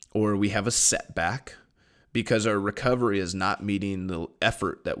 or we have a setback because our recovery is not meeting the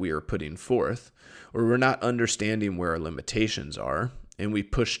effort that we are putting forth, or we're not understanding where our limitations are. And we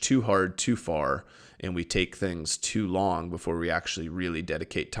push too hard, too far, and we take things too long before we actually really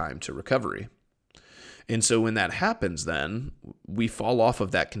dedicate time to recovery. And so when that happens, then we fall off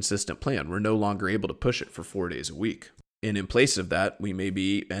of that consistent plan. We're no longer able to push it for 4 days a week. And in place of that, we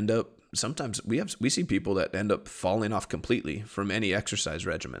maybe sometimes we see people that end up falling off completely from any exercise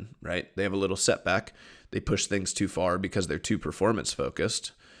regimen, right? They have a little setback. They push things too far because they're too performance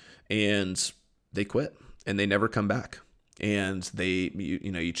focused, and they quit and they never come back. And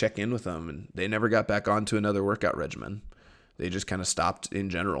you check in with them and they never got back onto another workout regimen. They just kind of stopped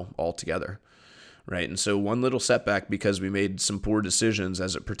in general altogether, right? And so one little setback because we made some poor decisions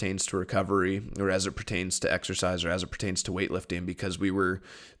as it pertains to recovery, or as it pertains to exercise, or as it pertains to weightlifting, because we were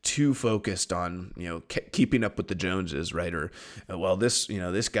too focused on, keeping up with the Joneses, right? Or, well, this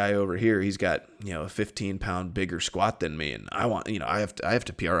guy over here, he's got, a 15-pound bigger squat than me. And I want, I have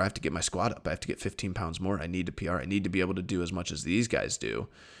to PR. I have to get my squat up. I have to get 15 pounds more. I need to PR. I need to be able to do as much as these guys do.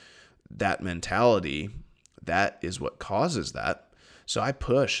 That mentality, that is what causes that. So I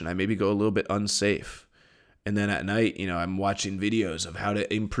push and I maybe go a little bit unsafe. And then at night, I'm watching videos of how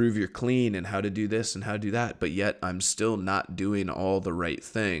to improve your clean and how to do this and how to do that. But yet I'm still not doing all the right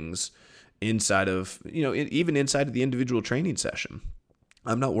things inside of, even inside of the individual training session.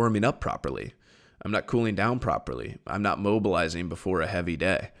 I'm not warming up properly. I'm not cooling down properly. I'm not mobilizing before a heavy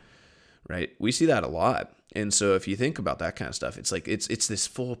day, right? We see that a lot. And so if you think about that kind of stuff, it's like, it's this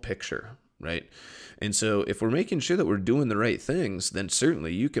full picture, right? And so if we're making sure that we're doing the right things, then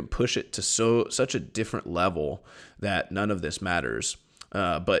certainly you can push it to such a different level that none of this matters.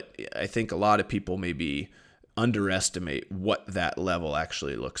 But I think a lot of people maybe underestimate what that level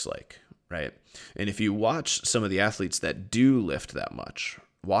actually looks like, right? And if you watch some of the athletes that do lift that much,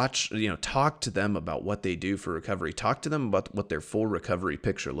 talk to them about what they do for recovery. Talk to them about what their full recovery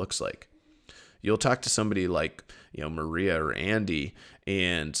picture looks like. You'll talk to somebody like, Maria or Andy,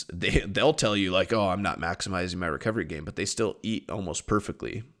 and they'll tell you like, oh, I'm not maximizing my recovery game, but they still eat almost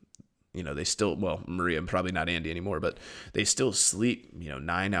perfectly. They still, Maria, probably not Andy anymore, but they still sleep,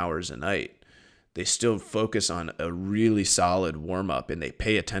 9 hours a night. They still focus on a really solid warm up, and they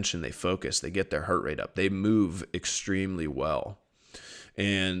pay attention, they focus, they get their heart rate up, they move extremely well.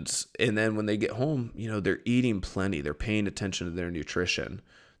 And then when they get home, they're eating plenty. They're paying attention to their nutrition.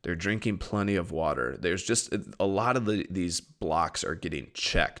 They're drinking plenty of water. There's just a lot of these blocks are getting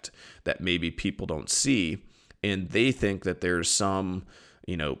checked that maybe people don't see. And they think that there's some,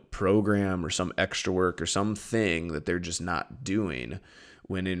 program or some extra work or something that they're just not doing.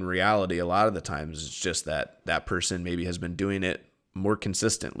 When in reality, a lot of the times it's just that person maybe has been doing it more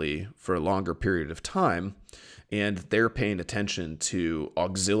consistently for a longer period of time, and they're paying attention to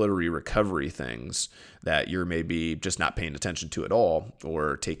auxiliary recovery things that you're maybe just not paying attention to at all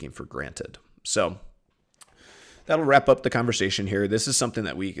or taking for granted. So that'll wrap up the conversation here. This is something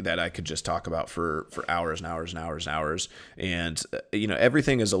that I could just talk about for hours and hours and hours and hours. And,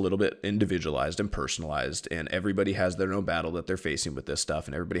 everything is a little bit individualized and personalized, and everybody has their own battle that they're facing with this stuff,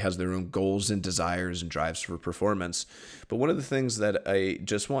 and everybody has their own goals and desires and drives for performance. But one of the things that I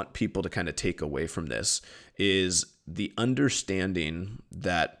just want people to kind of take away from this is the understanding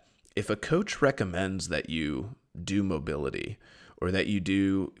that if a coach recommends that you do mobility, or that you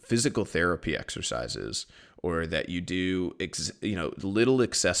do physical therapy exercises, or that you do, little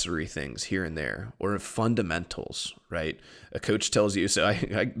accessory things here and there, or fundamentals, right? A coach tells you, so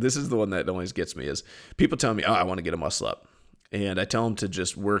this is the one that always gets me, is people tell me, oh, I want to get a muscle up. And I tell them to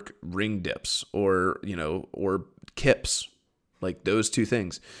just work ring dips or kips, like those two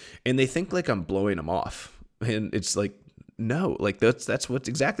things. And they think like I'm blowing them off. And it's like, no, like that's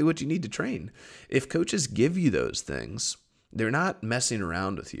exactly what you need to train. If coaches give you those things, they're not messing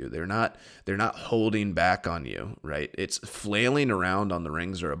around with you. They're not holding back on you, right? It's flailing around on the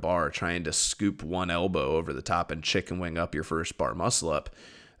rings or a bar trying to scoop one elbow over the top and chicken wing up your first bar muscle up.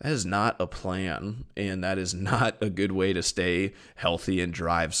 That is not a plan, and that is not a good way to stay healthy and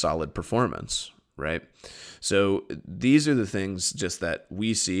drive solid performance, right? So these are the things just that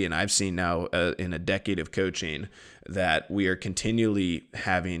we see, and I've seen now in a decade of coaching, that we are continually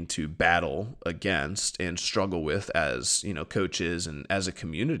having to battle against and struggle with as, coaches and as a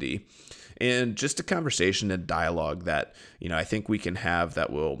community. And just a conversation and dialogue that, I think we can have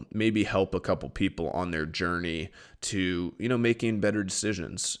that will maybe help a couple people on their journey to, making better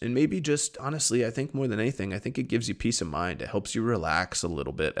decisions. And maybe just honestly, I think more than anything, I think it gives you peace of mind. It helps you relax a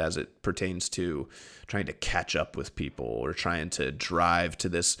little bit as it pertains to trying to catch up with people or trying to drive to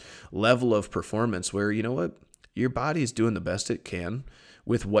this level of performance where, your body is doing the best it can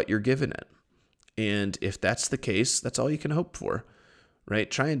with what you're giving it. And if that's the case, that's all you can hope for.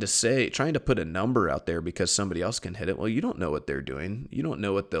 Right? Trying to put a number out there because somebody else can hit it. Well, you don't know what they're doing. You don't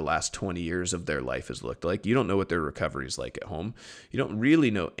know what the last 20 years of their life has looked like. You don't know what their recovery is like at home. You don't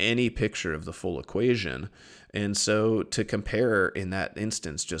really know any picture of the full equation. And so to compare in that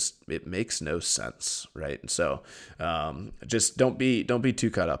instance, it makes no sense, right? So just don't be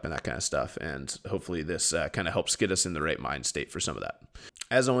too caught up in that kind of stuff. And hopefully this kind of helps get us in the right mind state for some of that.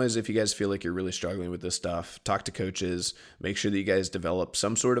 As always, if you guys feel like you're really struggling with this stuff, talk to coaches, make sure that you guys develop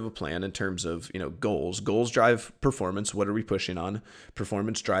some sort of a plan in terms of, goals. Goals drive performance. What are we pushing on?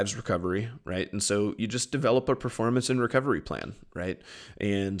 Performance drives recovery, right? And so you just develop a performance and recovery plan, right?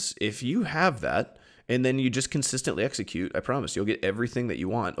 And if you have that, and then you just consistently execute, I promise you'll get everything that you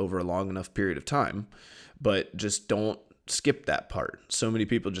want over a long enough period of time. But just don't skip that part. So many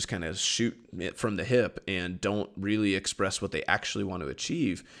people just kind of shoot it from the hip and don't really express what they actually want to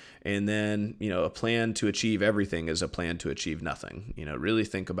achieve. And then, a plan to achieve everything is a plan to achieve nothing. Really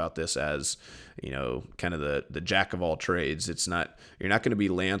think about this as, kind of the jack of all trades. You're not going to be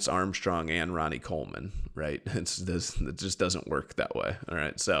Lance Armstrong and Ronnie Coleman, right? It just doesn't work that way. All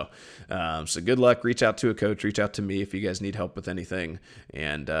right. So good luck. Reach out to a coach, reach out to me if you guys need help with anything.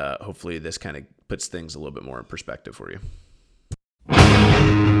 And hopefully this kind of puts things a little bit more in perspective for you.